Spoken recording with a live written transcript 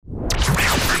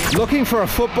Looking for a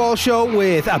football show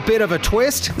with a bit of a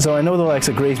twist? So I know the likes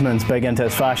of Griezmann's big into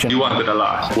his fashion. He wanted a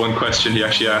lot. One question he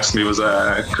actually asked me was,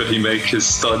 could he make his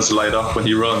studs light up when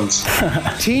he runs?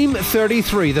 Team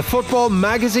 33, the football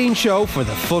magazine show for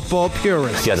the football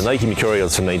purists. Yeah, the Nike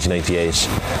Mercurials from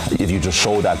 1998, if you just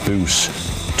show that boot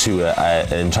to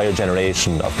an entire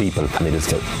generation of people, and they just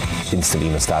get instantly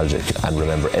nostalgic and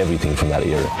remember everything from that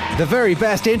era. The very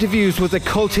best interviews with the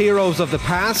cult heroes of the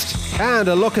past, and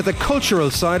a look at the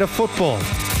cultural side of football.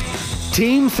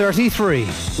 Team 33,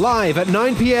 live at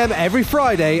 9 p.m. every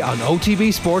Friday on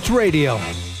OTB Sports Radio.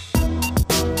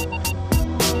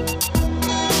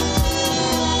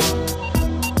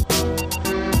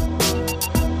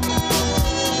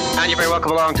 You're very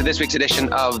welcome along to this week's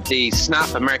edition of the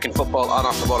Snap American Football On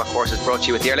Off the Ball, of course, is brought to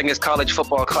you with the Erlingus College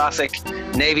Football Classic,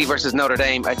 Navy versus Notre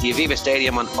Dame at the Aviva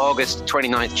Stadium on August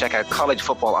 29th. Check out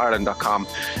collegefootballireland.com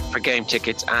for game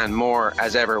tickets and more.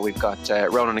 As ever, we've got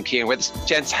Ronan and Cian with us.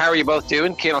 Gents, how are you both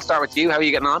doing? Cian, I'll start with you. How are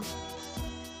you getting on?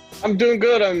 I'm doing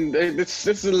good. This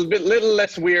is a little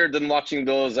less weird than watching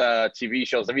those TV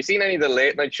shows. Have you seen any of the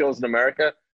late night shows in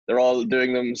America? They're all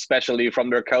doing them specially from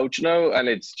their couch now, and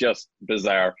it's just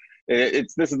bizarre.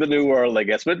 This is the new world, I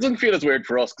guess, but it doesn't feel as weird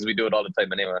for us because we do it all the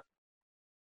time anyway.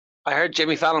 I heard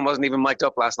Jimmy Fallon wasn't even mic'd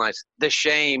up last night. The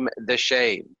shame.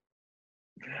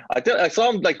 I saw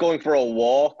him like going for a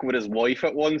walk with his wife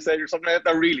at one stage or something like that.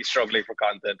 They're really struggling for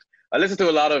content. I listen to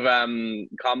a lot of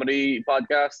comedy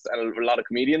podcasts and a lot of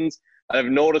comedians, and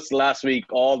I've noticed last week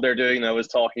all they're doing now is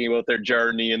talking about their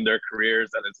journey and their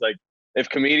careers, and it's like, if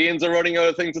comedians are running out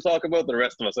of things to talk about, the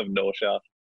rest of us have no shot.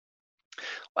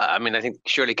 I mean, I think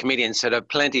surely comedians should have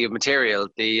plenty of material.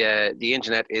 The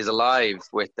internet is alive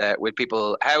with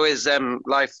people. How is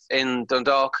life in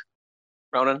Dundalk,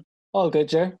 Ronan? All good,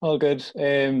 Ger. All good.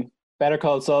 Better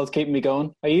Call Saul's keeping me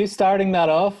going. Are you starting that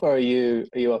off, or are you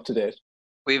up to date?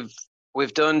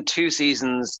 We've done 2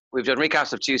 seasons. We've done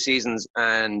recaps of 2 seasons,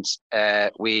 and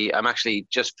I'm actually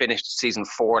just finished season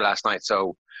 4 last night.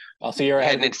 So you're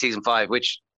heading into season 5,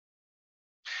 which.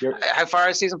 How far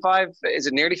is season 5? Is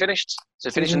it nearly finished? Is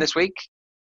it finishing this week?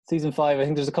 Season 5, I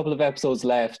think there's a couple of episodes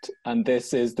left, and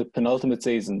this is the penultimate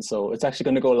season, so it's actually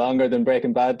going to go longer than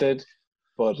Breaking Bad did.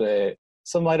 But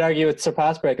some might argue it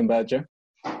surpassed Breaking Bad, Ger.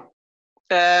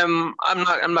 I'm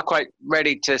not quite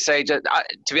ready to say. To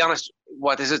be honest,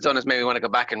 what this has done is made me want to go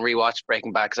back and rewatch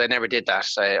Breaking Bad, because I never did that.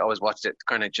 I always watched it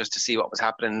kind of just to see what was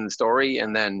happening in the story,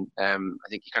 and then I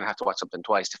think you kind of have to watch something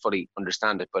twice to fully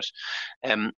understand it. But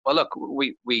well, look,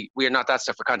 we are not that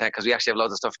stuff for content, because we actually have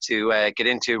loads of stuff to get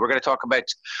into. We're going to talk about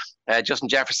Justin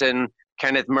Jefferson,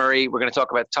 Kenneth Murray. We're going to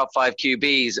talk about top 5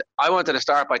 QBs. I wanted to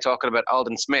start by talking about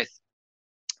Aldon Smith.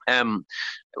 When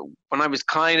I was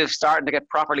kind of starting to get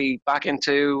properly back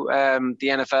into the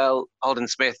NFL, Aldon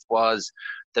Smith was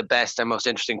the best and most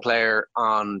interesting player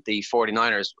on the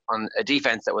 49ers, on a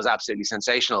defense that was absolutely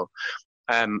sensational.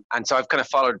 And so I've kind of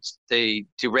followed the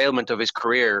derailment of his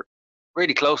career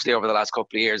really closely over the last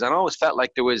couple of years. And I always felt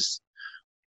like there was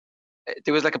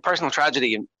like a personal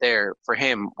tragedy there for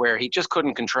him, where he just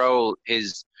couldn't control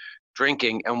his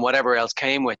drinking and whatever else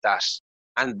came with that.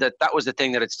 And that was the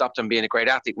thing that had stopped him being a great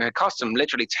athlete. And it cost him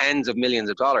literally tens of millions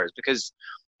of dollars, because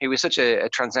he was such a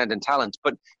transcendent talent.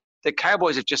 But the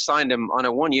Cowboys have just signed him on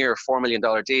a 1-year, $4 million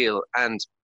deal. And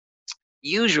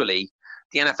usually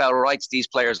the NFL writes these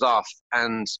players off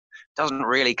and doesn't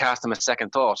really cast them a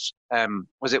second thought.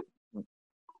 Was it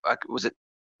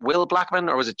Will Blackman,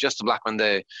 or was it Justin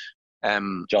Blackman,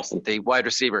 Justin, the wide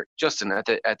receiver, Justin at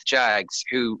the Jags,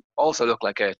 who also looked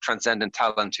like a transcendent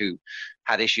talent who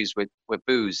had issues with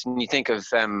booze. And you think of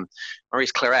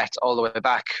Maurice Claret all the way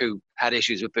back, who had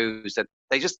issues with booze that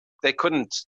they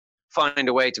couldn't find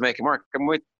a way to make him work. And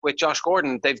with Josh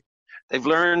Gordon, they've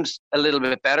learned a little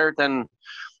bit better than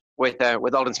with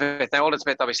Aldon Smith. Now, Aldon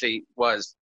Smith obviously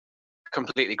was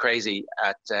completely crazy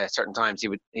at certain times.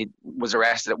 He was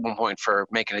arrested at one point for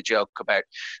making a joke about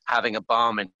having a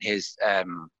bomb in his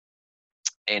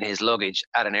luggage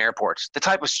at an airport. The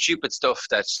type of stupid stuff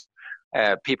that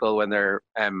people, when they're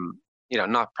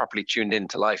not properly tuned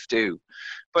into life, do.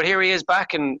 But here he is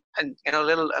back, and a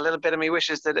little bit of me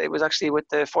wishes that it was actually with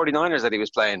the 49ers that he was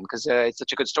playing, because it's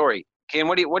such a good story. Cian,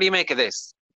 what do you make of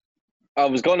this? I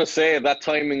was going to say that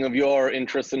timing of your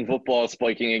interest in football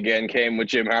spiking again came with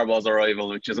Jim Harbaugh's arrival,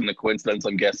 which isn't a coincidence,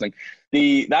 I'm guessing.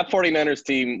 That 49ers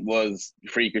team was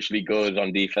freakishly good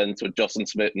on defense with Justin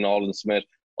Smith and Aldon Smith.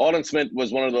 Aldon Smith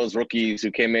was one of those rookies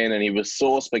who came in and he was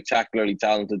so spectacularly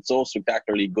talented, so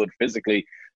spectacularly good physically,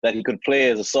 that he could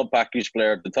play as a sub-package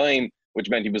player at the time, which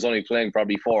meant he was only playing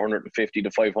probably 450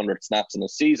 to 500 snaps in a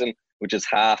season. which is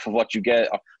half of what you get.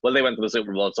 Well, they went to the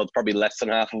Super Bowl, so it's probably less than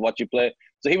half of what you play.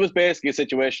 So he was basically a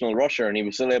situational rusher, and he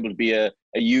was still able to be a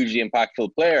hugely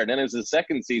impactful player. And then it was his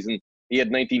second season, he had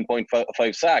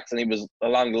 19.5 sacks, and he was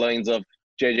along the lines of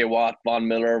J.J. Watt, Von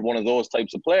Miller, one of those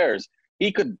types of players.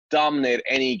 He could dominate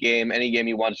any game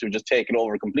he wanted to, just take it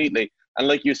over completely. And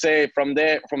like you say, from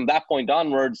that point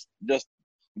onwards, just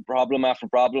problem after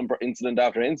problem, incident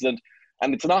after incident.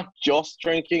 And it's not just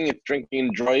drinking, it's drinking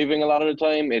and driving a lot of the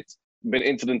time. It's been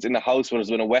incidents in the house where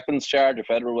there's been a weapons charge, a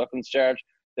federal weapons charge.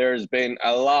 There's been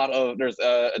there's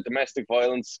a domestic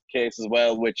violence case as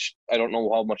well, which I don't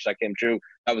know how much that came through.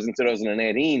 That was in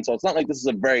 2018. So it's not like this is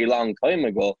a very long time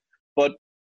ago. But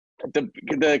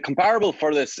the comparable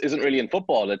for this isn't really in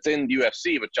football. It's in the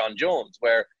UFC with John Jones,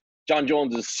 where John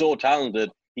Jones is so talented,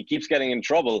 he keeps getting in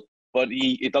trouble, but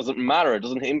it doesn't matter. It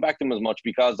doesn't impact him as much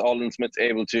because Alden Smith's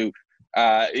able to,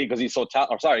 because he's so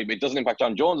it doesn't impact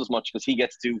John Jones as much because he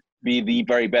gets to be the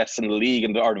very best in the league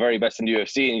or the very best in the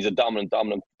UFC, and he's a dominant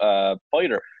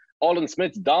fighter. Alden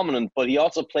Smith's dominant, but he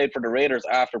also played for the Raiders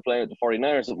after playing with the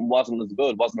 49ers. It wasn't as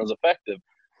good, wasn't as effective.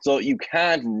 So you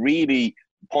can't really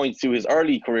point to his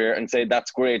early career and say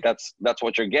that's great, that's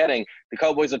what you're getting. The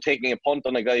Cowboys are taking a punt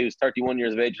on a guy who's 31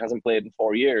 years of age, hasn't played in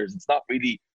 4 years. It's not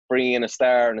really bringing in a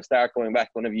star, and a star coming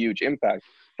back going to have a huge impact.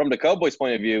 From the Cowboys'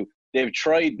 point of view, they've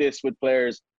tried this with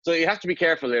players. So you have to be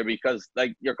careful there because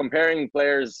like you're comparing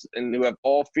players who have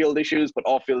off-field issues, but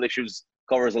off-field issues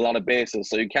covers a lot of bases.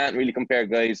 So you can't really compare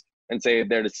guys and say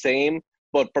they're the same.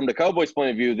 But from the Cowboys' point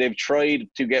of view, they've tried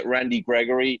to get Randy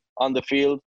Gregory on the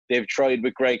field. They've tried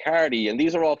with Greg Hardy, and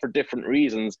these are all for different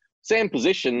reasons. Same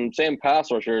position, same pass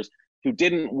rushers who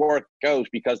didn't work out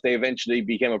because they eventually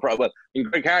became a problem. Well, in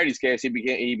Greg Hardy's case, he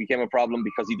became a problem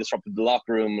because he disrupted the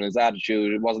locker room and his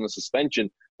attitude. It wasn't a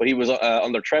suspension, but he was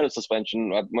under threat of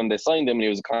suspension when they signed him, and he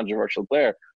was a controversial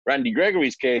player. Randy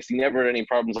Gregory's case, he never had any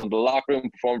problems in the locker room,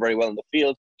 performed very well in the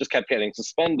field, just kept getting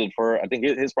suspended for, I think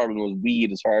his problem was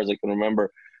weed as far as I can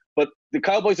remember. But the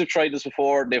Cowboys have tried this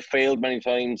before. They've failed many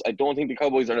times. I don't think the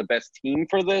Cowboys are the best team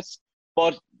for this.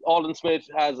 But Alden Smith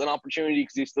has an opportunity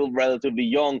because he's still relatively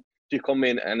young to come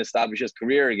in and establish his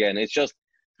career again. It's just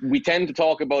we tend to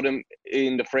talk about him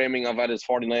in the framing of at his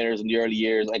 49ers in the early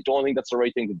years. I don't think that's the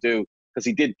right thing to do because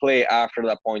he did play after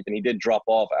that point and he did drop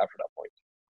off after that point.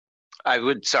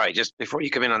 Just before you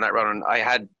come in on that, Ronan, I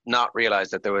had not realised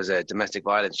that there was a domestic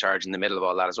violence charge in the middle of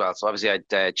all that as well. So obviously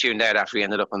I'd tuned out after we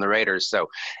ended up on the Raiders. So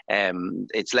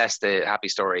it's less the happy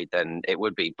story than it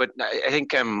would be. But I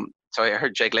think, so I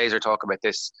heard Jay Glazer talk about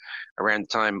this around the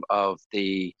time of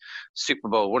the Super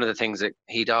Bowl. One of the things that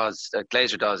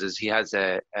Glazer does is he has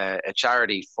a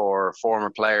charity for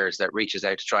former players that reaches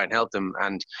out to try and help them.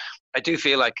 And I do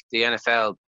feel like the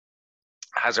NFL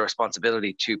has a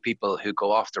responsibility to people who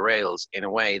go off the rails in a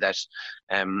way that,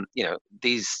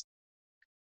 these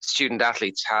student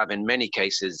athletes have in many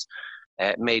cases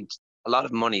made a lot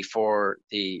of money for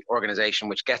the organization,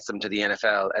 which gets them to the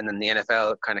NFL, and then the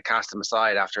NFL kind of cast them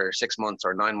aside after 6 months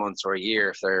or 9 months or a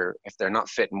year if they're not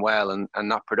fit and well and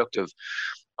not productive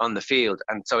on the field.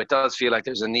 And so it does feel like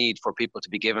there's a need for people to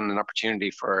be given an opportunity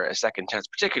for a second chance,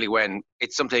 particularly when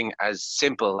it's something as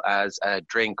simple as a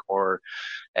drink or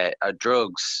a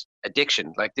drugs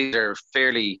addiction. Like these are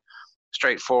fairly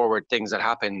straightforward things that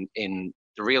happen in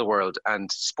the real world, and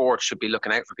sports should be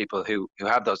looking out for people who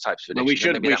have those types of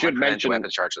addictions. We should mention,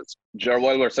 Ger,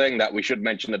 while we're saying that, we should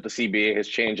mention that the CBA has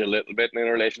changed a little bit in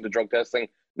relation to drug testing.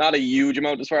 Not a huge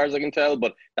amount as far as I can tell,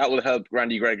 but that will help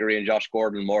Randy Gregory and Josh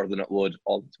Gordon more than it would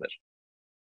Alden Smith.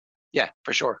 Yeah,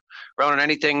 for sure. Ronan,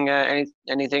 anything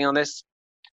on this?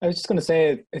 I was just going to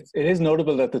say it is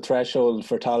notable that the threshold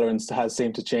for tolerance has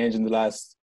seemed to change in the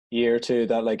last year or two,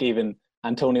 that like even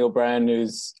Antonio Brown,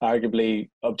 who's arguably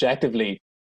objectively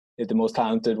the most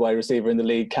talented wide receiver in the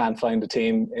league, can't find a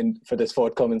team for this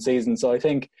forthcoming season. So I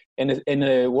think in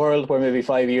a world where maybe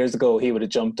 5 years ago he would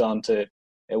have jumped onto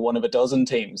one of a dozen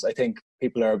teams, I think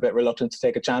people are a bit reluctant to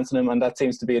take a chance on him, and that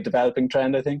seems to be a developing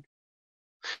trend, I think.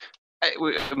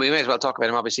 We may as well talk about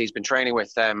him. Obviously, he's been training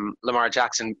with Lamar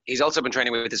Jackson. He's also been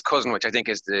training with his cousin, which I think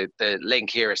is the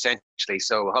link here, essentially.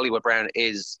 So Hollywood Brown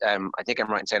is, I think I'm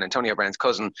right in saying, Antonio Brown's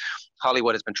cousin.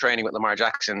 Hollywood has been training with Lamar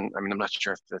Jackson. I mean, I'm not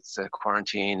sure if it's a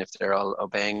quarantine, if they're all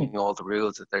obeying all the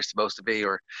rules that they're supposed to be,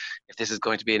 or if this is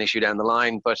going to be an issue down the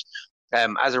line. But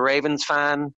as a Ravens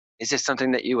fan, is this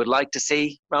something that you would like to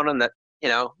see, Ronan, that,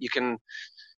 you can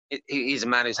 – he's a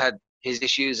man who's had his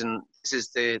issues, and this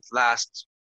is the last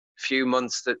 – few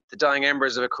months, the dying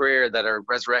embers of a career that are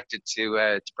resurrected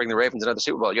to bring the Ravens another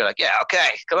Super Bowl. You're like, yeah, okay,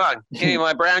 come on, give me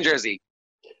my Brown jersey.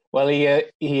 Well, he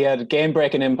had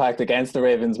game-breaking impact against the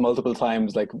Ravens multiple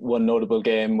times, like one notable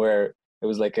game where It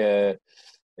was like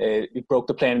he broke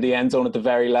the play in the end zone at the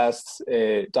very last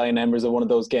dying embers of one of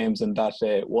those games, and that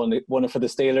won it for the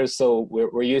Steelers. So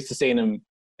we're used to seeing him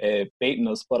beating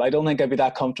us, but I don't think I'd be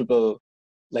that comfortable.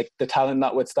 Like, the talent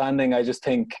notwithstanding, I just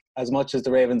think as much as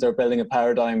the Ravens are building a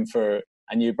paradigm for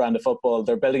a new brand of football,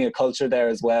 they're building a culture there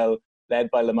as well, led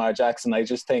by Lamar Jackson. I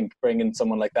just think bringing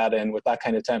someone like that in with that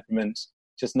kind of temperament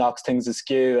just knocks things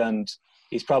askew, and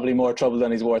he's probably more trouble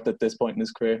than he's worth at this point in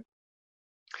his career.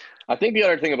 I think the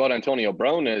other thing about Antonio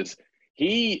Brown is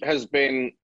he has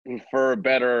been, for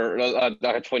better, I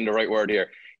have to find the right word here,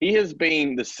 he has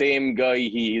been the same guy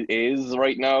he is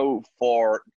right now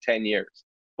for 10 years.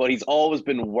 But he's always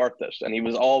been worth it, and he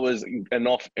was always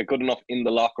good enough in the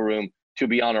locker room to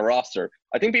be on a roster.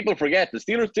 I think people forget the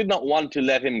Steelers did not want to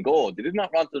let him go. They did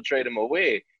not want to trade him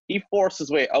away. He forced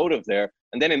his way out of there,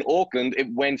 and then in Oakland, it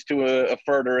went to a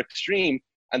further extreme.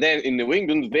 And then in New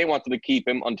England, they wanted to keep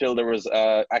him until there was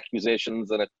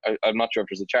accusations, and I'm not sure if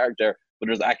there's a charge there, but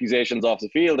there's accusations off the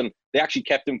field, and they actually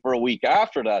kept him for a week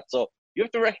after that. So you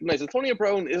have to recognize Antonio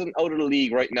Brown isn't out of the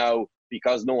league right now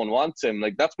because no one wants him.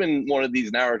 Like, that's been one of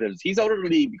these narratives. He's out of the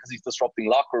league because he's disrupting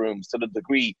locker rooms to the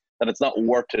degree that it's not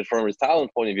worth it from his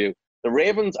talent point of view. The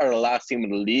Ravens are the last team in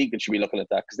the league that should be looking at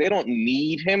that because they don't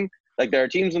need him. Like, there are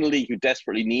teams in the league who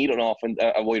desperately need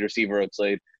a wide receiver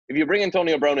outside. If you bring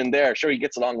Antonio Brown in there, sure, he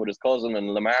gets along with his cousin,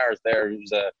 and Lamar's there,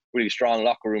 who's a really strong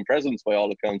locker room presence by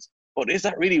all accounts. But is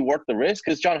that really worth the risk?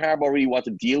 Does John Harbaugh really want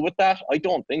to deal with that? I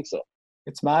don't think so.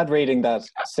 It's mad reading that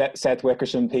Seth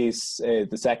Wickersham piece,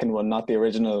 the second one, not the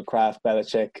original Kraft,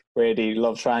 Belichick, Brady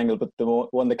love triangle, but the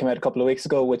one that came out a couple of weeks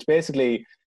ago, which basically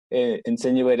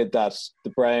insinuated that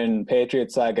the Brown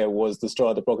Patriot saga was the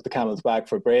straw that broke the camel's back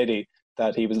for Brady,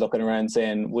 that he was looking around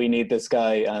saying, we need this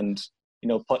guy, and, you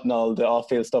know, putting all the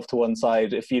off-field stuff to one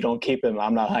side. If you don't keep him,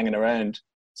 I'm not hanging around.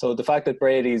 So the fact that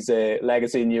Brady's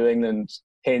legacy in New England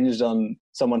hinged on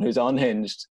someone who's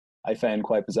unhinged, I found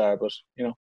quite bizarre, but, you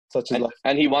know, such as life.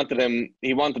 And he wanted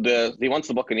he wants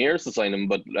the Buccaneers to sign him,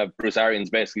 but Bruce Arians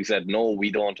basically said, no,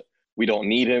 we don't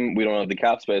need him. We don't have the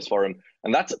cap space for him.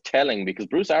 And that's telling, because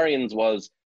Bruce Arians was,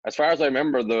 as far as I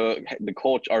remember, the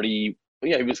coach, or he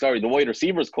was the wide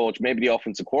receivers coach, maybe the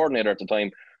offensive coordinator at the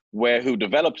time, who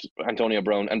developed Antonio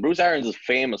Brown. And Bruce Arians is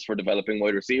famous for developing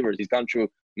wide receivers. He's gone through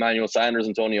Emmanuel Sanders,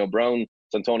 Antonio Brown,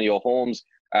 Antonio Holmes,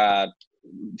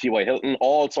 T.Y. Hilton,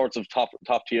 all sorts of top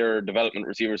tier development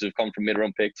receivers who've come from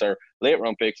mid-round picks or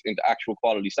late-round picks into actual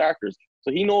quality starters.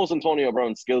 So he knows Antonio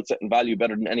Brown's skill set and value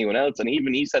better than anyone else. And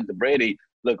even he said to Brady,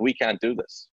 look, we can't do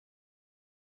this.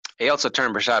 He also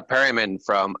turned Brashad Perryman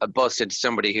from a bust into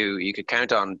somebody who you could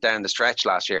count on down the stretch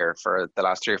last year for the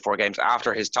last 3 or 4 games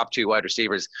after his top 2 wide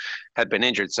receivers had been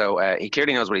injured. So he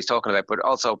clearly knows what he's talking about, but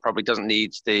also probably doesn't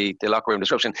need the locker room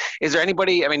disruption. Is there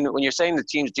anybody, I mean, when you're saying the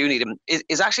teams do need him,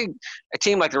 is actually a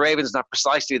team like the Ravens not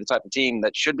precisely the type of team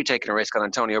that should be taking a risk on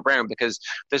Antonio Brown? Because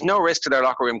there's no risk to their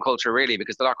locker room culture, really,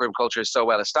 because the locker room culture is so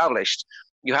well established.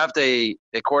 You have the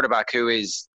quarterback who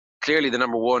is clearly the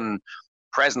number one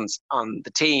presence on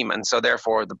the team, and so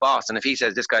therefore the boss, and if he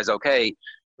says this guy's okay,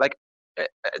 like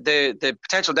the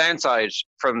potential downside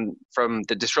from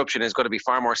the disruption is going to be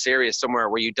far more serious somewhere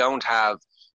where you don't have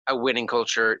a winning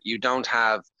culture, you don't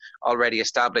have already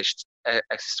established a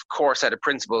core set of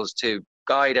principles to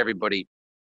guide everybody.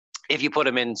 If you put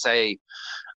him in, say,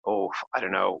 if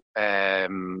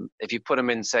you put him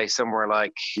in, say, somewhere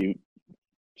like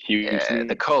Houston,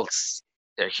 the Colts,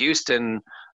 Houston,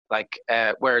 like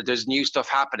where there's new stuff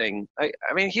happening. I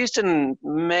mean, Houston,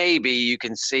 maybe you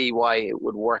can see why it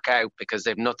would work out because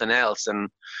they've nothing else, and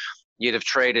you'd have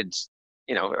traded,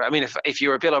 you know, I mean, if you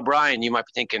were Bill O'Brien, you might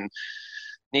be thinking,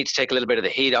 need to take a little bit of the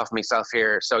heat off myself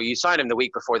here. So you sign him the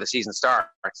week before the season starts,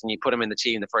 and you put him in the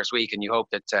team the first week, and you hope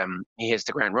that he hits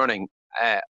the ground running.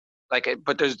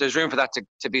 But there's room for that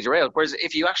to be derailed. Whereas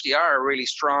if you actually are a really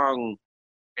strong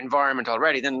environment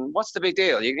already, then what's the big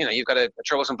deal? You know, you've got a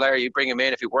troublesome player, you bring him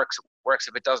in. If it works.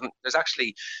 If it doesn't, there's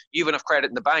actually, you've enough credit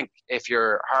in the bank if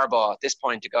you're Harbaugh at this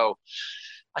point to go,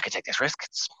 I could take this risk.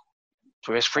 It's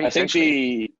risk free. I think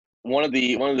one of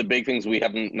the big things we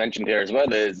haven't mentioned here as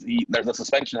well is there's a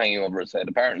suspension hanging over his head.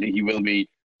 Apparently he will be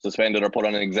suspended or put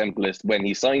on an exempt list when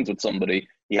he signs with somebody.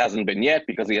 He hasn't been yet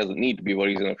because he doesn't need to be, but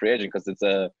he's a free agent because it's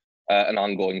an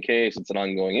ongoing case, it's an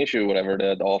ongoing issue, whatever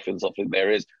the off-field stuff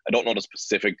there is. I don't know the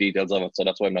specific details of it, so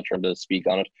that's why I'm not trying to speak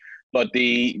on it. But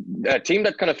the team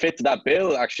that kind of fits that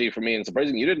bill, actually, for me, and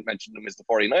surprising you didn't mention them, is the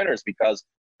 49ers, because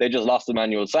they just lost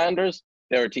Emmanuel Sanders.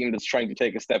 They're a team that's trying to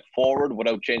take a step forward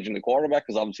without changing the quarterback,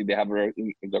 because obviously they have their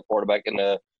quarterback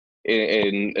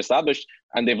in established,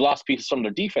 and they've lost pieces from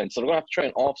their defense. So they're going to have to try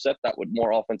and offset that with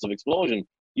more offensive explosion.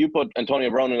 You put Antonio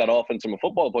Brown in that offense from a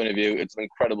football point of view, it's an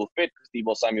incredible fit because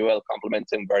Deebo Samuel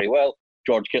complements him very well.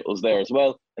 George Kittle's there as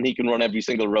well, and he can run every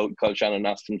single route Kyle Shannon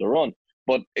asks him to run.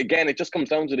 But again, it just comes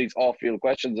down to these off-field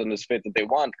questions and this fit that they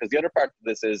want, because the other part of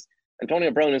this is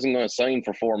Antonio Brown isn't going to sign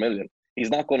for $4 million.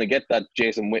 He's not going to get that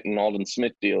Jason Witten, Alden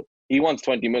Smith deal. He wants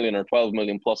 $20 million or $12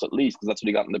 million plus at least, because that's what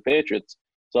he got in the Patriots.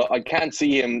 So I can't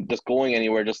see him just going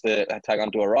anywhere just to tag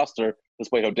onto a roster,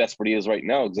 despite how desperate he is right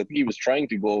now. Because I think he was trying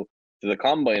to go to the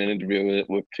combine and interview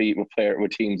with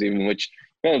teams, even, which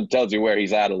kind of tells you where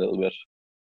he's at a little bit.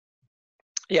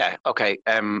 Yeah, okay.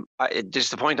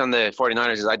 Just the point on the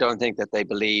 49ers is I don't think that they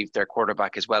believe their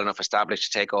quarterback is well enough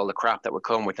established to take all the crap that would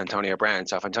come with Antonio Brown.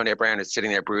 So if Antonio Brown is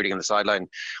sitting there brooding on the sideline,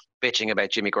 bitching about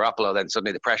Jimmy Garoppolo, then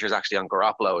suddenly the pressure is actually on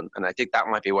Garoppolo. And I think that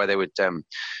might be why they would stay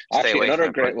actually, away another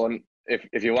from great one,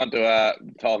 if you want to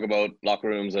talk about locker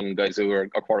rooms and guys who are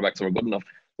quarterbacks who are good enough,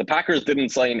 the Packers didn't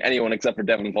sign anyone except for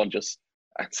Devin Funchess.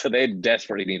 So they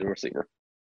desperately need a receiver.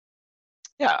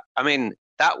 Yeah, I mean,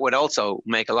 that would also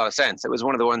make a lot of sense. It was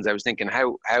one of the ones I was thinking,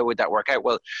 how would that work out?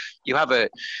 Well, you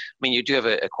do have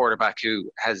a quarterback who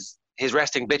has his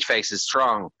resting bitch face is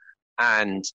strong,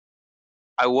 and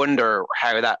I wonder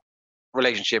how that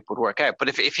relationship would work out. But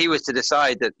if he was to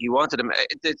decide that you wanted him,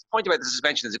 the point about the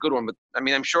suspension is a good one, but I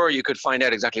mean, I'm sure you could find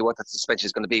out exactly what that suspension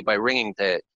is going to be by ringing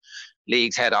the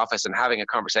league's head office and having a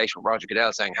conversation with Roger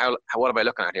Goodell saying, what am I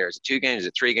looking at here? Is it 2 games? Is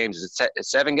it 3 games? Is it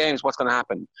 7 games? What's going to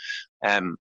happen?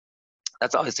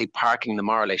 That's obviously parking the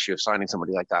moral issue of signing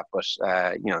somebody like that. But,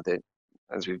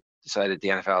 as we've decided, the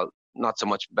NFL, not so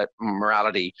much about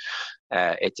morality.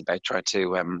 It's about trying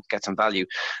to get some value.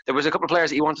 There was a couple of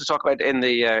players that you wanted to talk about in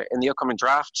the upcoming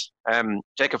draft.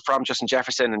 Jacob Fromm, Justin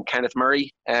Jefferson, and Kenneth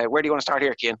Murray. Where do you want to start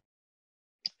here, Cian?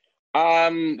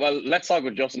 Well, let's talk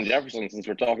with Justin Jefferson since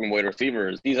we're talking wide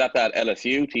receivers. He's at that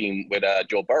LSU team with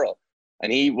Joe Burrow.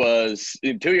 And he was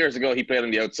 2 years ago. He played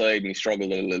on the outside and he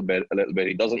struggled a little bit.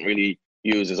 He doesn't really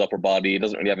use his upper body. He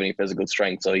doesn't really have any physical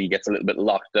strength, so he gets a little bit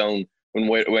locked down when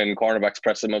cornerbacks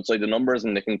press him outside the numbers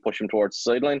and they can push him towards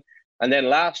the sideline. And then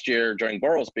last year, during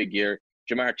Burrow's big year,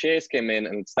 Jamar Chase came in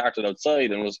and started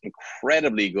outside and was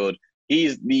incredibly good.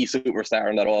 He's the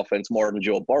superstar in that offense more than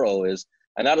Joe Burrow is,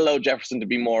 and that allowed Jefferson to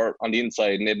be more on the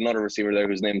inside. And they had another receiver there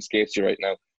whose name escapes you right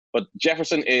now. But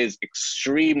Jefferson is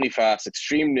extremely fast,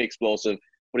 extremely explosive,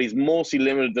 but he's mostly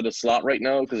limited to the slot right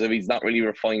now because he's not really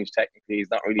refined technically.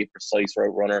 He's not really a precise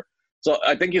route runner. So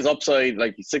I think his upside,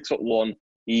 like he's 6'1",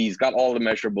 he's got all the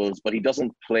measurables, but he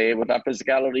doesn't play with that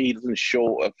physicality. He doesn't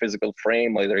show a physical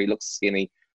frame either. He looks skinny.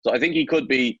 So I think he could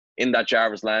be in that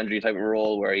Jarvis Landry type of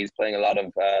role where he's playing a lot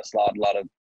of slot,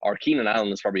 or Keenan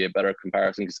Allen is probably a better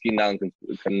comparison because Keenan Allen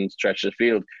can stretch the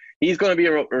field. He's going to be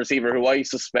a receiver who I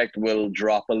suspect will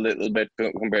drop a little bit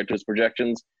compared to his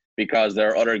projections because there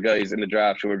are other guys in the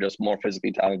draft who are just more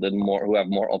physically talented and who have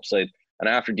more upside. And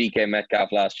after DK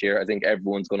Metcalf last year, I think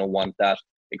everyone's going to want that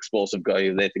explosive guy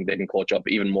who they think they can coach up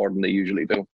even more than they usually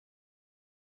do.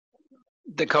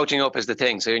 The coaching up is the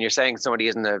thing. So when you're saying somebody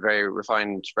isn't a very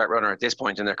refined route runner at this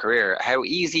point in their career, how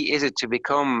easy is it to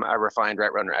become a refined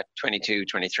route runner at 22,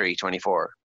 23,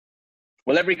 24?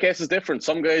 Well, every case is different.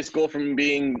 Some guys go from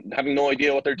having no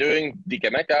idea what they're doing.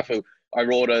 DK Metcalf, who I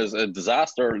wrote as a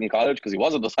disaster in college because he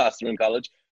was a disaster in college,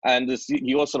 and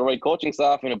he goes to the right coaching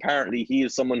staff, and apparently he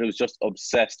is someone who's just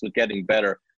obsessed with getting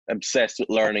better, obsessed with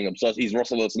learning, obsessed. He's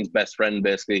Russell Wilson's best friend,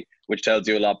 basically, which tells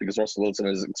you a lot because Russell Wilson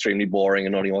is extremely boring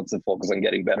and only wants to focus on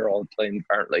getting better all the time,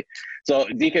 apparently. So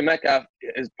DK Metcalf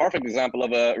is a perfect example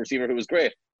of a receiver who was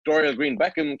great. Dorial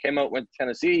Green-Beckham went to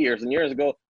Tennessee years and years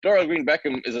ago. Dorial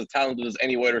Green-Beckham is as talented as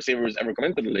any wide receiver who's ever come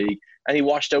into the league, and he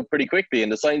washed out pretty quickly,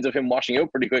 and the signs of him washing out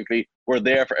pretty quickly were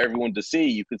there for everyone to see.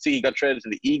 You could see he got traded to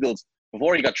the Eagles.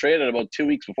 Before he got traded, about 2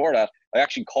 weeks before that, I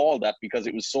actually called that because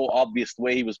it was so obvious the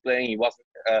way he was playing. He wasn't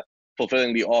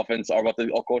fulfilling the offense or what the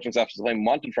coaching staff at the time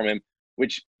wanted from him,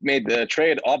 which made the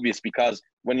trade obvious because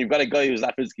when you've got a guy who's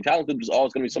that physically talented, there's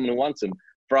always going to be someone who wants him.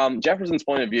 From Jefferson's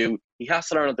point of view, he has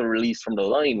to learn how to release from the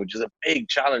line, which is a big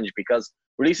challenge because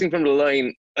releasing from the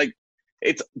line,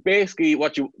 it's basically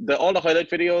all the highlight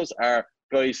videos are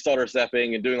guys stutter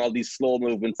stepping and doing all these slow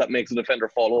movements that makes the defender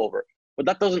fall over. But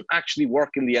that doesn't actually work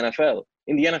in the NFL.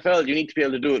 In the NFL, you need to be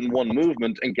able to do it in one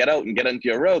movement and get out and get into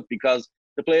your route because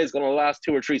the play is going to last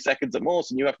 2 or 3 seconds at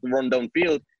most, and you have to run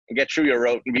downfield and get through your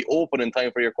route and be open in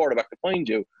time for your quarterback to find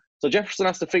you. So Jefferson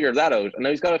has to figure that out, and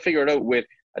now he's got to figure it out with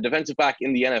a defensive back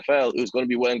in the NFL who's going to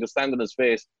be willing to stand on his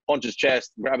face, punch his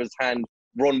chest, grab his hand,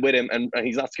 run with him, and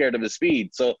he's not scared of his speed.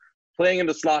 So playing in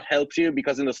the slot helps you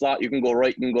because in the slot you can go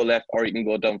right, you can go left, or you can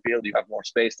go downfield. You have more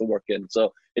space to work in.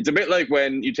 So it's a bit like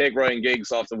when you take Ryan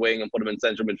Giggs off the wing and put him in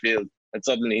central midfield. and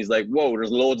suddenly he's like, whoa,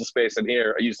 there's loads of space in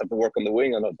here. I used to have to work on the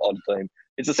wing all the time.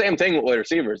 It's the same thing with wide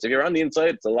receivers. If you're on the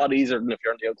inside, it's a lot easier than if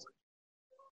you're on the outside.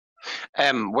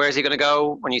 Where's he going to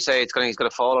go when you say he's going to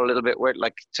fall a little bit? Where,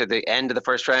 like to the end of the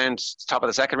first round, top of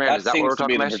the second round? Is that what we're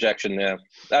talking about? That seems to be the projection.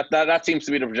 Yeah, that seems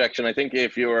to be the projection. I think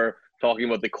if you were talking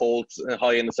about the Colts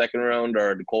high in the second round,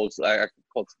 or the Colts are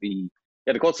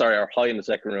high in the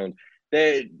second round.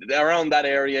 They're around that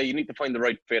area. You need to find the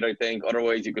right fit, I think.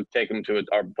 Otherwise, you could take them to it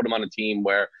or put them on a team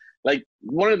where, like,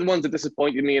 one of the ones that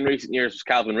disappointed me in recent years was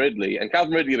Calvin Ridley. And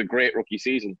Calvin Ridley had a great rookie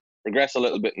season, regressed a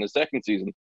little bit in the second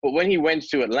season. But when he went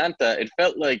to Atlanta, it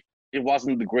felt like it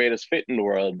wasn't the greatest fit in the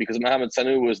world because Mohamed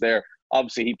Sanu was there.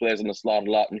 Obviously, he plays in the slot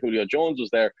a lot, and Julio Jones was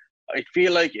there. I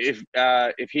feel like if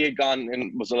he had gone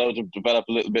and was allowed to develop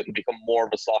a little bit and become more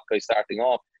of a slot guy starting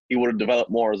off, he would have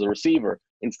developed more as a receiver.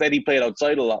 Instead, he played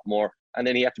outside a lot more, and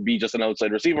then he had to be just an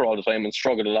outside receiver all the time and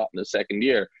struggled a lot in his second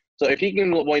year. So if he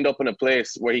can wind up in a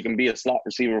place where he can be a slot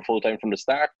receiver full-time from the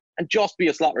start and just be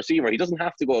a slot receiver, he doesn't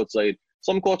have to go outside.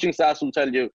 Some coaching staffs will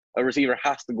tell you a receiver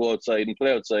has to go outside and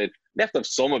play outside. They have to have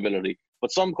some ability.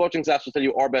 But some coaching staffs will tell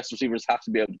you our best receivers have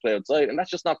to be able to play outside, and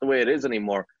that's just not the way it is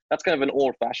anymore. That's kind of an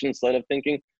old-fashioned style of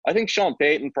thinking. I think Sean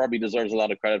Payton probably deserves a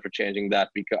lot of credit for changing that,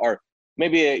 or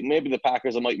maybe the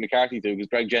Packers and Mike McCarthy too, because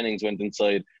Greg Jennings went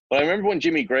inside. But I remember when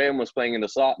Jimmy Graham was playing in the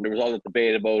slot, and there was all that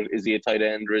debate about is he a tight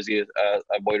end or is he a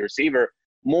wide receiver.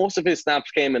 Most of his snaps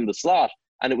came in the slot,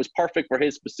 and it was perfect for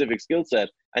his specific skill set.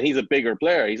 And he's a bigger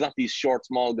player. He's not these short,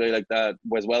 small guy like that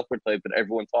Wes Welker type that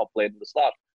everyone thought played in the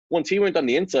slot. Once he went on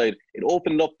the inside, it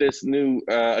opened up this new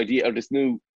idea, or this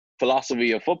new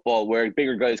philosophy of football where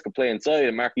bigger guys could play inside,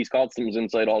 and Marquise Colston was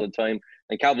inside all the time,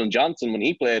 and Calvin Johnson, when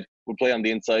he played, would play on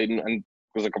the inside, and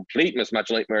was a complete mismatch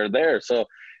nightmare there. So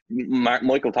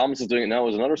Michael Thomas is doing it now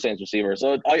as another Saints receiver.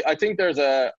 So I think there's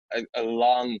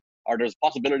there's a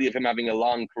possibility of him having a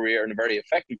long career and a very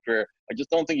effective career. I just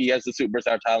don't think he has the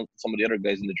superstar talent that some of the other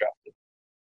guys in the draft do.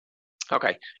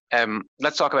 Okay,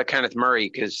 let's talk about Kenneth Murray,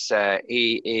 because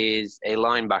he is a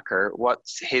linebacker.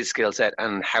 What's his skill set,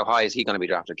 and how high is he going to be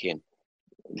drafted, Cian?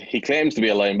 He claims to be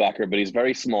a linebacker, but he's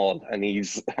very small, and he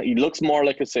looks more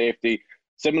like a safety,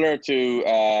 similar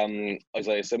to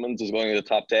Isaiah Simmons, who's going in the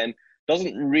top 10.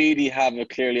 Doesn't really have a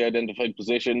clearly identified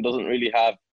position, doesn't really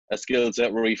have a skill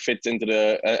set where he fits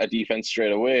into a defense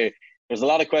straight away. There's a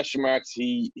lot of question marks.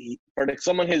 He for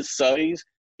someone his size,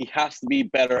 he has to be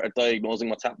better at diagnosing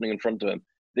what's happening in front of him.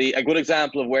 A good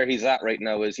example of where he's at right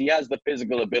now is he has the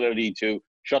physical ability to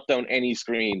shut down any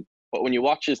screen. But when you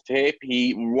watch his tape,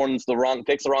 he takes the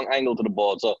wrong angle to the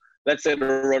ball. So let's say the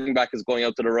running back is going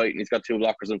out to the right and he's got two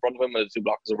blockers in front of him, and the two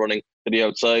blockers are running to the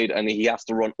outside, and he has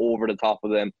to run over the top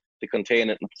of them to contain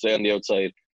it and stay on the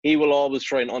outside. He will always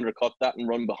try and undercut that and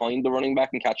run behind the running back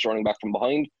and catch the running back from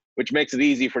behind, which makes it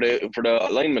easy for the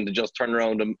lineman to just turn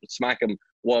around and smack him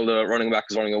while the running back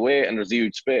is running away, and there's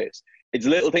huge space. It's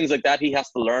little things like that he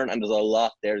has to learn, and there's a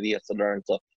lot there that he has to learn.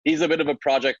 So he's a bit of a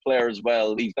project player as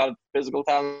well. He's got physical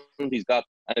talent. He's got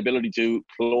an ability to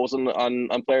close on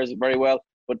players very well,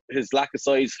 but his lack of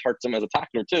size hurts him as a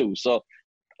tackler too. So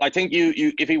I think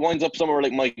if he winds up somewhere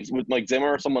like Mike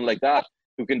Zimmer or someone like that,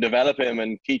 who can develop him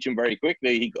and teach him very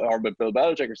quickly, or with Bill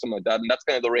Belichick or something like that, and that's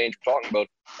kind of the range we're talking about,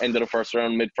 end of the first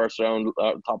round, mid-first round,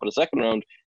 top of the second round,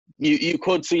 you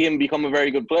could see him become a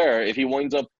very good player. If he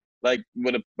winds up like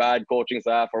with a bad coaching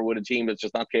staff or with a team that's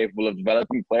just not capable of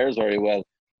developing players very well,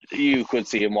 you could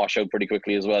see him wash out pretty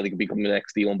quickly as well. He could become the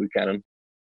next Dion Buchanan.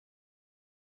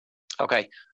 Okay.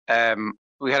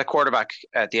 We had a quarterback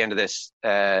at the end of this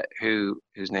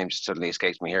whose name suddenly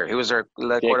escapes me here. Who was our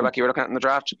quarterback you were looking at in the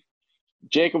draft?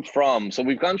 Jacob Fromm. So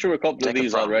we've gone through a couple of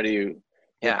these already.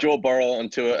 Yeah. Joe Burrow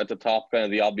and Tua at the top, kind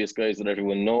of the obvious guys that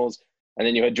everyone knows. And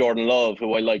then you had Jordan Love,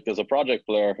 who I liked as a project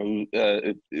player, who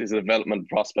is a development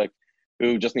prospect,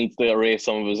 who just needs to erase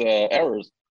some of his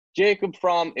errors. Jacob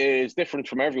Fromm is different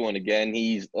from everyone again.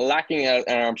 He's lacking an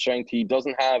arm strength. He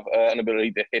doesn't have an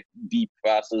ability to hit deep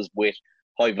passes with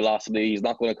high velocity. He's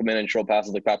not going to come in and throw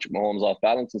passes like Patrick Mahomes off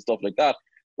balance and stuff like that.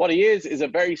 What he is a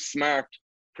very smart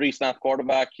pre-snap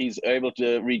quarterback. He's able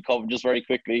to read coverages very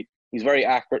quickly. He's very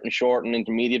accurate in short and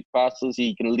intermediate passes.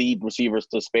 He can lead receivers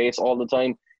to space all the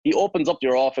time. He opens up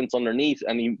your offense underneath,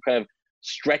 and he kind of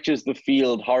stretches the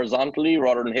field horizontally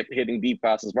rather than hitting deep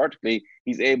passes vertically.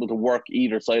 He's able to work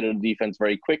either side of the defense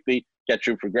very quickly, get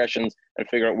through progressions, and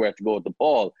figure out where to go with the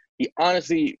ball. He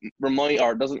honestly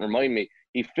doesn't remind me.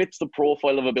 He fits the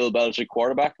profile of a Bill Belichick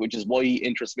quarterback, which is why he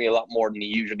interests me a lot more than he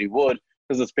usually would,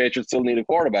 because the Patriots still need a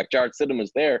quarterback. Jared Stidham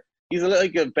is there. He's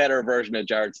like a better version of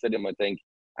Jared Stidham, I think.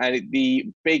 And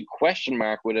the big question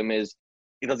mark with him is,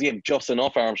 does he have just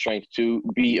enough arm strength to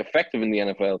be effective in the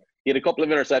NFL? He had a couple of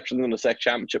interceptions in the SEC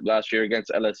championship last year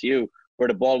against LSU, where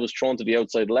the ball was thrown to the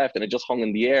outside left and it just hung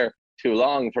in the air too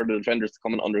long for the defenders to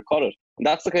come and undercut it. And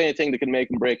that's the kind of thing that can make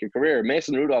and break a career.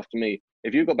 Mason Rudolph, to me,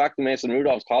 if you go back to Mason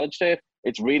Rudolph's college tape,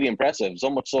 it's really impressive. So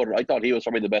much so that I thought he was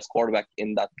probably the best quarterback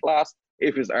in that class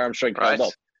if his arm strength held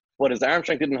up. But his arm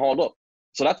strength didn't hold up.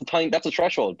 So that's a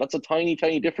threshold. That's a tiny,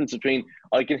 tiny difference between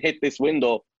I can hit this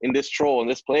window in this throw and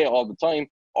this play all the time,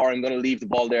 or I'm going to leave the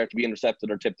ball there to be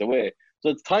intercepted or tipped away. So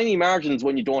it's tiny margins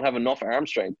when you don't have enough arm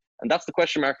strength. And that's the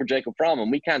question mark for Jacob Fromm. And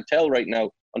we can't tell right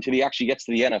now until he actually gets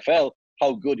to the NFL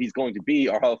how good he's going to be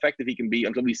or how effective he can be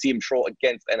until we see him throw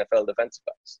against NFL defensive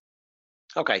backs.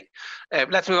 Okay,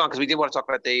 let's move on because we did want to talk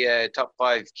about the top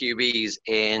 5 QBs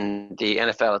in the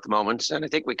NFL at the moment, and I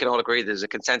think we can all agree there's a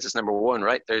consensus number one,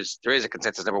 right? There is a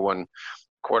consensus number one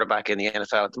quarterback in the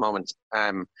NFL at the moment,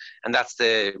 and that's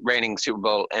the reigning Super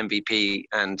Bowl MVP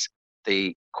and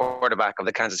the quarterback of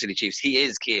the Kansas City Chiefs. He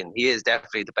is Cian. He is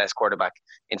definitely the best quarterback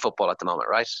in football at the moment,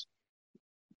 right?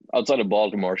 Outside of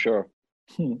Baltimore, sure.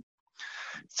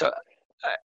 So.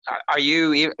 Are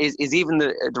you? Is even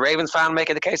the Ravens fan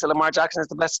making the case that Lamar Jackson is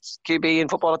the best QB in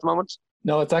football at the moment?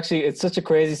 No, it's such a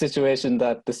crazy situation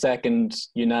that the second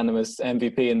unanimous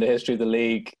MVP in the history of the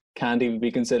league can't even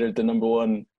be considered the number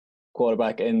one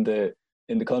quarterback in the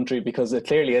country, because it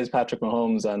clearly is Patrick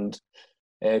Mahomes, and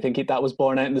I think that was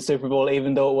borne out in the Super Bowl.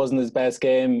 Even though it wasn't his best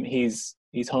game, he's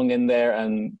hung in there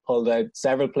and pulled out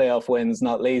several playoff wins,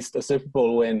 not least a Super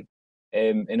Bowl win,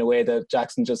 in a way that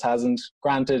Jackson just hasn't.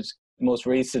 Granted, most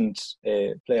recent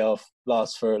playoff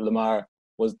loss for Lamar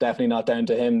was definitely not down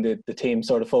to him. The team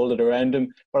sort of folded around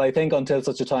him. But I think until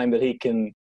such a time that he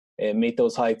can meet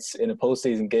those heights in a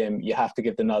postseason game, you have to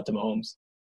give the nod to Mahomes.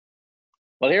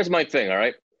 Well, here's my thing, all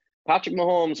right? Patrick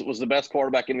Mahomes was the best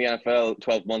quarterback in the NFL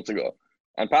 12 months ago.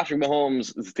 And Patrick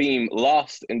Mahomes' team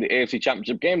lost in the AFC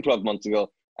Championship game 12 months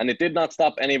ago. And it did not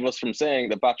stop any of us from saying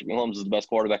that Patrick Mahomes is the best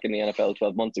quarterback in the NFL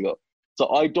 12 months ago. So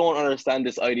I don't understand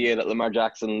this idea that Lamar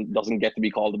Jackson doesn't get to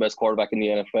be called the best quarterback in the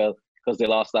NFL because they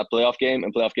lost that playoff game,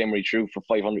 and playoff game where he threw for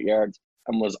 500 yards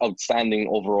and was outstanding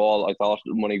overall. I thought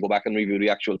when you go back and review the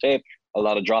actual tape, a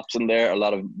lot of drops in there, a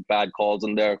lot of bad calls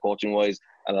in there coaching-wise,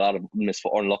 and a lot of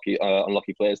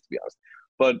unlucky plays, to be honest.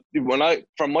 But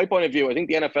from my point of view, I think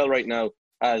the NFL right now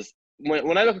has,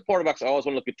 when I look at quarterbacks, I always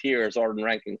want to look at tiers or in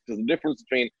rankings, because the difference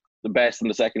between the best and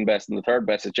the second best and the third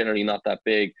best is generally not that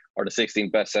big, or the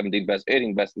 16th best, 17th best,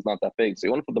 18th best is not that big. So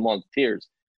you want to put them all into tiers.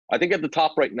 I think at the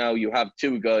top right now, you have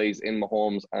two guys in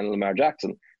Mahomes and Lamar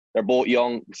Jackson. They're both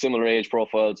young, similar age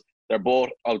profiles. They're both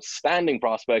outstanding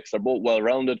prospects. They're both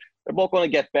well-rounded. They're both going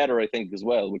to get better, I think, as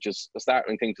well, which is a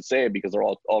startling thing to say because they're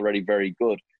all already very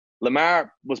good.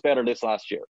 Lamar was better this last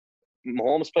year.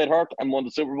 Mahomes played hurt and won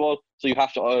the Super Bowl, so you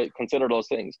have to consider those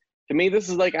things. To me, this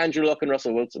is like Andrew Luck and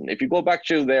Russell Wilson. If you go back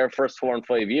to their first 4 and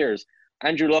 5 years,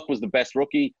 Andrew Luck was the best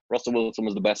rookie, Russell Wilson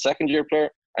was the best second-year player,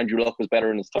 Andrew Luck was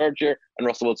better in his third year, and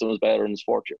Russell Wilson was better in his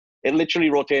fourth year. It literally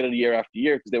rotated year after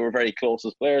year because they were very close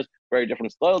as players, very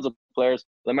different styles of players.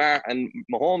 Lamar and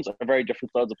Mahomes are very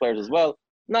different styles of players as well.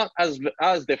 Not as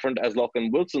different as Luck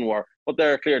and Wilson were, but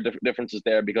there are clear differences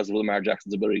there because of Lamar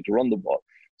Jackson's ability to run the ball.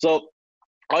 So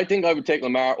I think I would take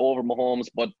Lamar over Mahomes,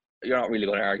 but you're not really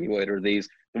going to argue either of these.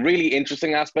 The really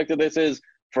interesting aspect of this is,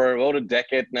 for about a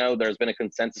decade now, there's been a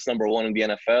consensus number one in the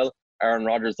NFL. Aaron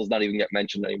Rodgers does not even get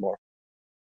mentioned anymore.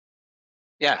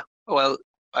 Yeah, well,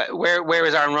 where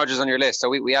is Aaron Rodgers on your list? So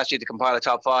we asked you to compile a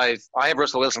top 5. I have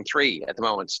Russell Wilson 3 at the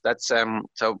moment. That's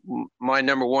so my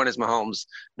number 1 is Mahomes,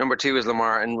 number 2 is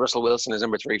Lamar, and Russell Wilson is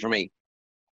number 3 for me.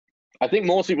 I think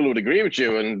most people would agree with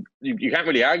you, and you can't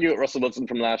really argue with Russell Wilson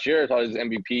from last year. I thought his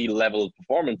MVP level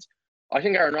performance. I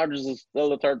think Aaron Rodgers is still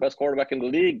the third best quarterback in the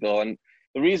league, though. And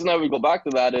the reason I would go back to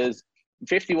that is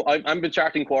I've been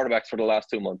charting quarterbacks for the last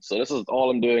 2 months. So this is all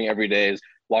I'm doing every day is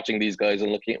watching these guys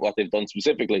and looking at what they've done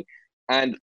specifically.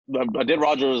 And I did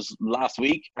Rodgers last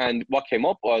week, and what came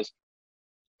up was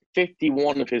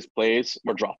 51 of his plays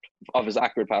were dropped, of his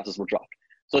accurate passes were dropped.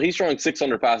 So he's throwing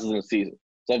 600 passes in a season.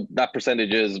 So that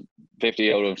percentage is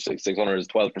 50 out of 600 is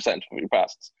 12% of your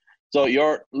passes. So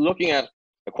you're looking at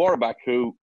a quarterback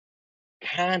who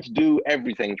can't do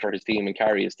everything for his team and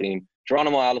carry his team.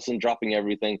 Geronimo Allison dropping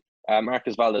everything,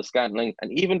 Marcus Valdes-Scantling,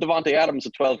 and even Devontae Adams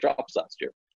had 12 drops last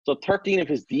year. So 13 of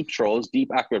his deep throws, deep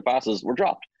accurate passes, were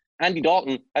dropped. Andy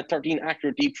Dalton had 13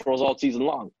 accurate deep throws all season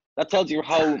long. That tells you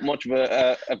how much of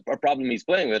a problem he's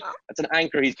playing with. It's an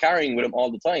anchor he's carrying with him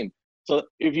all the time. So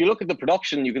if you look at the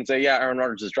production, you can say, yeah, Aaron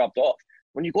Rodgers has dropped off.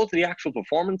 When you go to the actual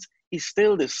performance, he's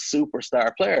still this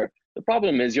superstar player. The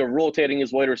problem is you're rotating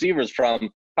his wide receivers from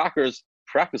Packers,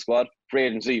 practice squad, free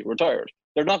agency, retired.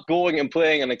 They're not going and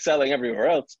playing and excelling everywhere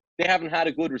else. they haven't had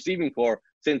a good receiving core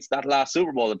since that last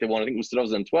Super Bowl that they won. I think it was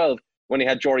 2012, when they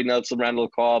had Jordy Nelson, Randall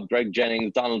Cobb, Greg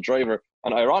Jennings, Donald Driver,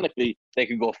 and ironically, they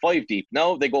could go 5 deep.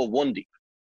 Now they go 1 deep.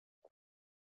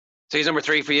 So he's number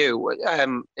 3 for you.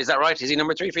 Is that right? Is he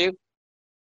number 3 for you?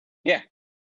 Yeah.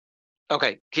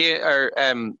 Okay.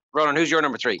 Ronan, who's your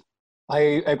number 3? I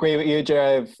agree with you, Ger. I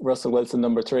have Russell Wilson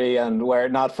number 3, and were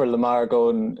it not for Lamar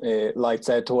going lights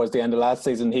out towards the end of last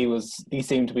season, he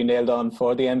seemed to be nailed on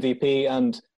for the MVP.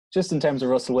 And just in terms of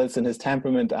Russell Wilson, his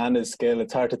temperament and his skill,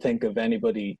 it's hard to think of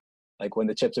anybody like when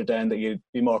the chips are down that you'd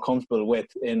be more comfortable with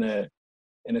in a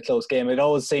close game. It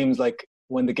always seems like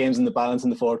when the game's in the balance in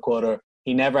the fourth quarter,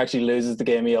 he never actually loses the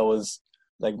game. He always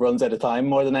like runs out of time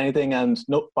more than anything. And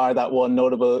bar that one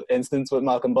notable instance with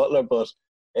Malcolm Butler, but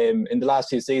in the last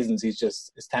few seasons,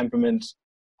 his temperament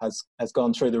has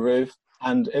gone through the roof.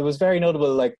 And it was very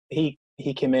notable. Like he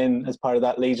came in as part of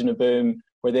that Legion of Boom,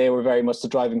 where they were very much the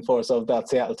driving force of that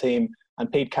Seattle team.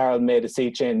 And Pete Carroll made a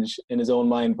sea change in his own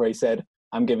mind, where he said,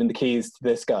 "I'm giving the keys to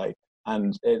this guy."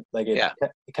 And it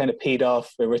kind of peed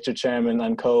off with Richard Sherman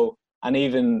and co. And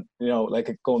even,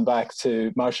 going back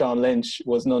to Marshawn Lynch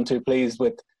was none too pleased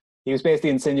with. He was basically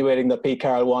insinuating that Pete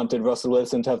Carroll wanted Russell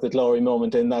Wilson to have the glory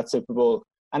moment in that Super Bowl.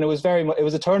 And it was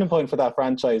a turning point for that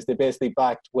franchise. They basically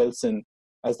backed Wilson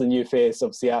as the new face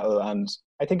of Seattle. And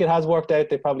I think it has worked out.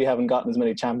 They probably haven't gotten as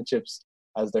many championships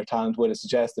as their talent would have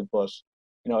suggested. But,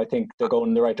 I think they're going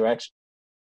in the right direction.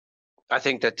 I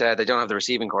think that they don't have the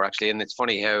receiving core, actually. And it's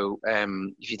funny how,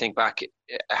 if you think back,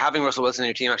 having Russell Wilson in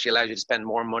your team actually allows you to spend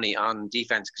more money on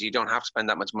defense, because you don't have to spend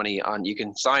that much money on. You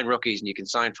can sign rookies and you can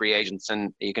sign free agents,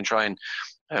 and you can try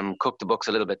and cook the books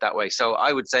a little bit that way. So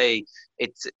I would say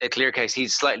it's a clear case.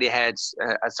 He's slightly ahead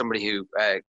as somebody who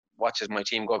watches my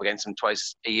team go up against him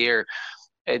twice a year.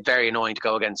 It's very annoying to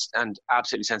go against, and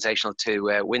absolutely sensational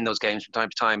to win those games from time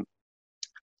to time.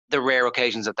 The rare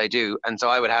occasions that they do. And so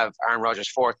I would have Aaron Rodgers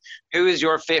 4th. Who is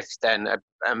your 5th then?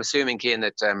 I'm assuming, Cian,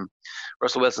 that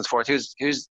Russell Wilson's 4th.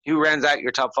 Who rounds out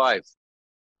your top 5?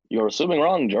 You're assuming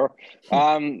wrong, Ger.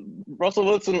 Russell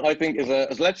Wilson, I think,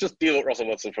 let's just deal with Russell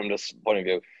Wilson from this point of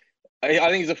view. I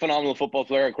think he's a phenomenal football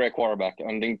player, a great quarterback.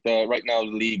 I think right now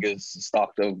the league is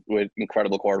stocked with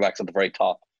incredible quarterbacks at the very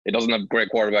top. It doesn't have great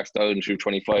quarterbacks down through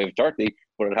 25, 30,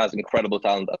 but it has incredible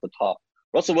talent at the top.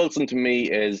 Russell Wilson, to me,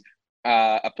 is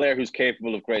a player who's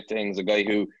capable of great things, a guy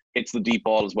who hits the deep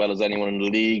ball as well as anyone in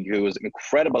the league, who has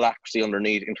incredible accuracy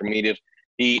underneath, intermediate.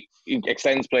 He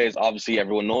extends plays, obviously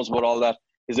everyone knows about all that.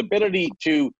 His ability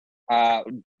to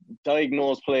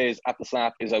diagnose plays at the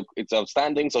snap it's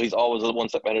outstanding, so he's always one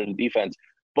step better than defense.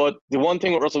 But the one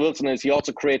thing with Russell Wilson is he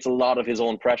also creates a lot of his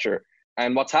own pressure.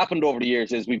 And what's happened over the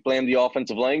years is we blame the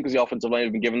offensive line, because the offensive line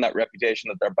have been given that reputation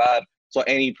that they're bad, so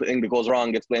anything that goes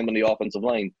wrong gets blamed on the offensive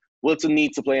line. Wilson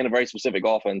needs to play in a very specific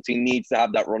offense. He needs to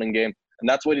have that running game. And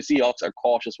that's why the Seahawks are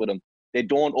cautious with him. They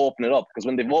don't open it up, because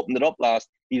when they've opened it up last,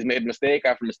 he's made mistake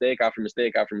after mistake after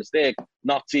mistake after mistake,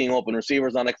 not seeing open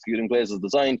receivers, not executing plays as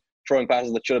designed, throwing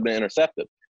passes that should have been intercepted.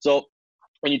 So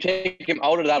when you take him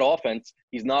out of that offense,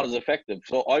 he's not as effective.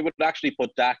 So I would actually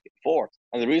put Dak 4th.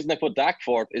 And the reason I put Dak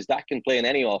 4th is Dak can play in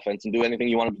any offense and do anything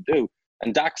you want him to do.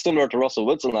 And Dak, similar to Russell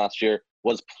Wilson last year,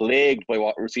 was plagued by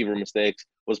receiver mistakes,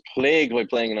 was plagued by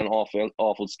playing in an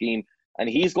awful scheme. And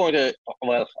he's going to,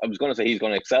 I was going to say he's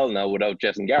going to excel now without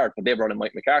Jason Garrett, but they brought in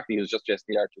Mike McCarthy, who's just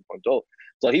Jason Garrett 2.0.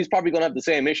 So he's probably going to have the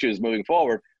same issues moving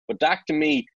forward. But Dak, to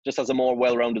me, just has a more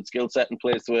well-rounded skill set and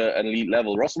plays to an elite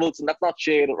level. Russell Wilson, that's not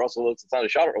shade at Russell Wilson. It's not a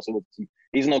shot at Russell Wilson.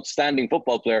 He's an outstanding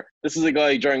football player. This is a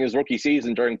guy during his rookie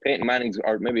season, during Peyton Manning's,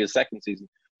 or maybe his second season,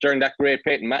 during that great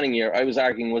Peyton Manning year, I was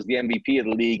arguing was the MVP of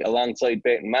the league alongside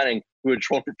Peyton Manning, who had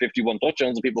thrown for 51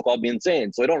 touchdowns, and people called me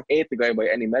insane. So I don't hate the guy by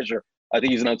any measure. I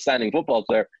think he's an outstanding football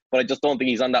player, but I just don't think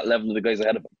he's on that level of the guys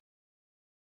ahead of him.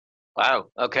 Wow.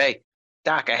 Okay.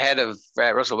 Dak ahead of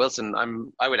Russell Wilson.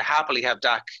 I would happily have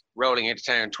Dak rolling into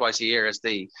town twice a year as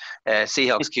the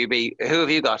Seahawks QB. Who have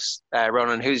you got,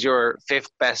 Ronan? Who's your 5th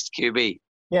best QB?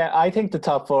 Yeah, I think the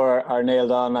top 4 are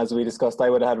nailed on, as we discussed. I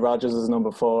would have had Rodgers as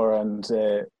number 4, and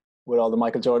with all the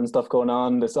Michael Jordan stuff going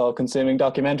on, this all-consuming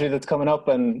documentary that's coming up,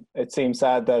 and it seems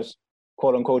sad that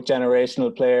quote-unquote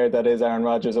generational player that is Aaron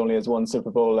Rodgers only has 1 Super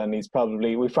Bowl, and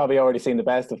we've probably already seen the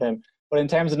best of him. But in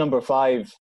terms of number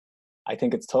 5, I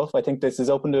think it's tough. I think this is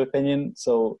open to opinion.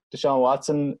 So Deshaun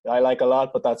Watson, I like a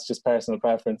lot, but that's just personal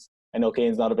preference. I know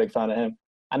Cian's not a big fan of him.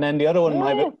 And then the other one,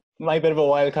 my bit of a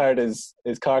wild card is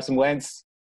Carson Wentz,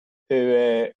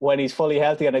 who when he's fully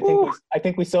healthy, and I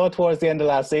think we saw it towards the end of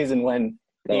last season when.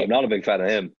 No, I'm not a big fan of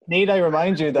him. Need I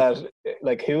remind you that,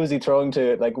 like, who was he throwing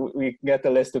to? Like, we can get the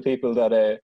list of people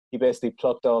that he basically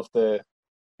plucked off the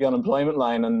unemployment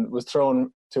line and was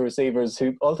throwing to receivers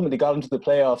who ultimately got into the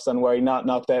playoffs, and were he not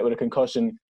knocked out with a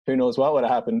concussion, who knows what would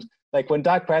have happened. Like when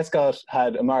Dak Prescott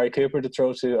had Amari Cooper to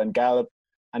throw to and Gallup,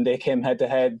 and they came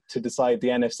head-to-head to decide the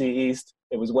NFC East,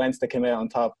 it was Wentz that came out on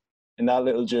top in that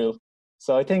little duel.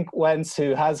 So I think Wentz,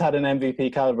 who has had an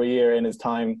MVP caliber year in his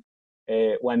time,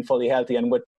 when fully healthy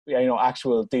and with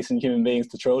actual decent human beings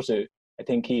to throw to, I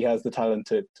think he has the talent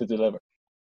to deliver.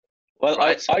 Well,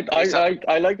 right.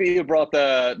 I like that you brought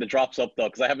the drops up though,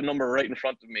 because I have a number right in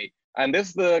front of me, and this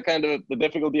is the kind of the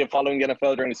difficulty of following the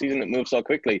NFL during the season that moves so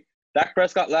quickly. Dak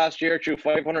Prescott last year threw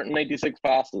 596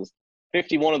 passes,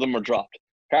 51 of them were dropped.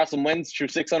 Carson Wentz threw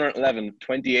 611,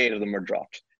 28 of them were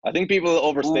dropped. I think people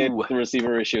overstate the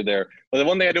receiver issue there. But the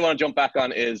one thing I do want to jump back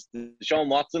on is Deshaun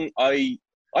Watson. I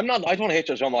don't hate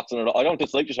Deshaun Watson at all. I don't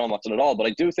dislike Deshaun Watson at all, but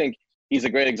I do think he's a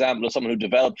great example of someone who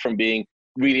developed from being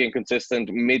really inconsistent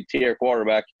mid-tier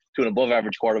quarterback to an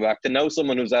above-average quarterback to now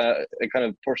someone who's a kind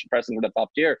of pressing for the top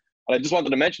tier. And I just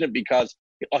wanted to mention it because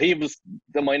he was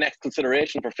my next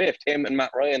consideration for fifth. Him and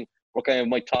Matt Ryan were kind of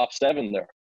my top 7 there.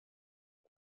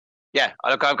 Yeah,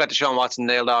 look, I've got Deshaun Watson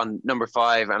nailed on number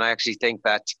 5, and I actually think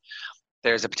that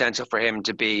there's a potential for him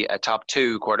to be a top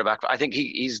 2 quarterback. I think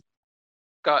he's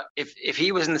got, if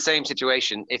he was in the same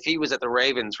situation, if he was at the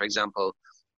Ravens, for example,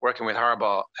 working with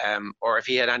Harbaugh, or if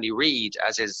he had Andy Reid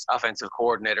as his offensive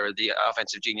coordinator, the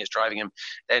offensive genius driving him,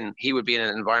 then he would be in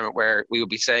an environment where we would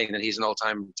be saying that he's an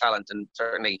all-time talent, and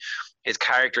certainly his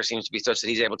character seems to be such that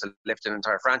he's able to lift an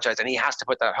entire franchise, and he has to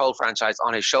put that whole franchise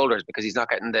on his shoulders because he's not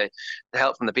getting the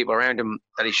help from the people around him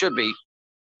that he should be,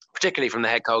 particularly from the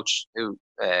head coach who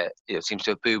seems to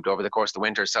have boobed over the course of the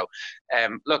winter. So,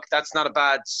 look, that's not a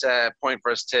bad point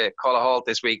for us to call a halt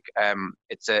this week.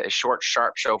 It's a short,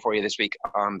 sharp show for you this week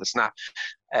on The Snap.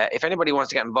 If anybody wants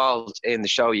to get involved in the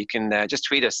show, you can just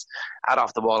tweet us at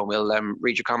Off the Ball, and we'll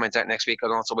read your comments out next week.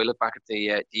 And also we'll look back at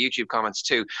the YouTube comments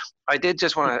too. I did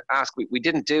just want to ask, we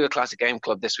didn't do a Classic Game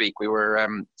Club this week. We were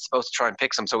supposed to try and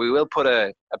pick some, so we will put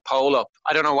a poll up.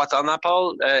 I don't know what's on that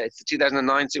poll. It's the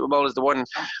 2009 Super Bowl is the one,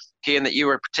 Cian, that you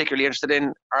were particularly interested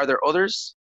in. Are there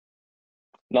others?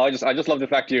 No, I just love the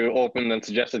fact you opened and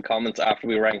suggested comments after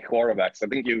we ranked quarterbacks. I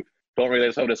think you don't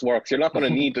realize how this works. You're not going to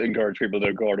need to encourage people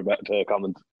to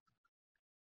comment.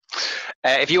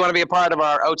 If you want to be a part of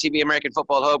our OTB American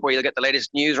Football Hub, where you'll get the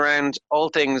latest news round, all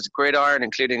things gridiron,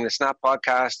 including the Snap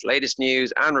podcast, latest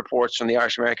news and reports from the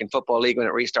Irish American Football League when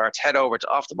it restarts, head over to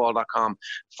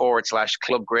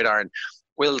offtheball.com/club gridiron.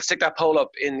 We'll stick that poll up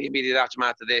in the immediate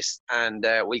aftermath of this, and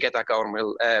we'll get that going.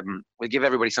 We'll give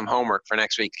everybody some homework for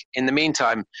next week. In the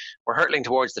meantime, we're hurtling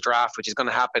towards the draft, which is going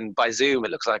to happen by Zoom,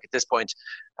 it looks like, at this point.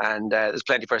 And there's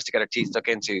plenty for us to get our teeth stuck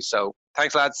into. So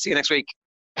thanks, lads. See you next week.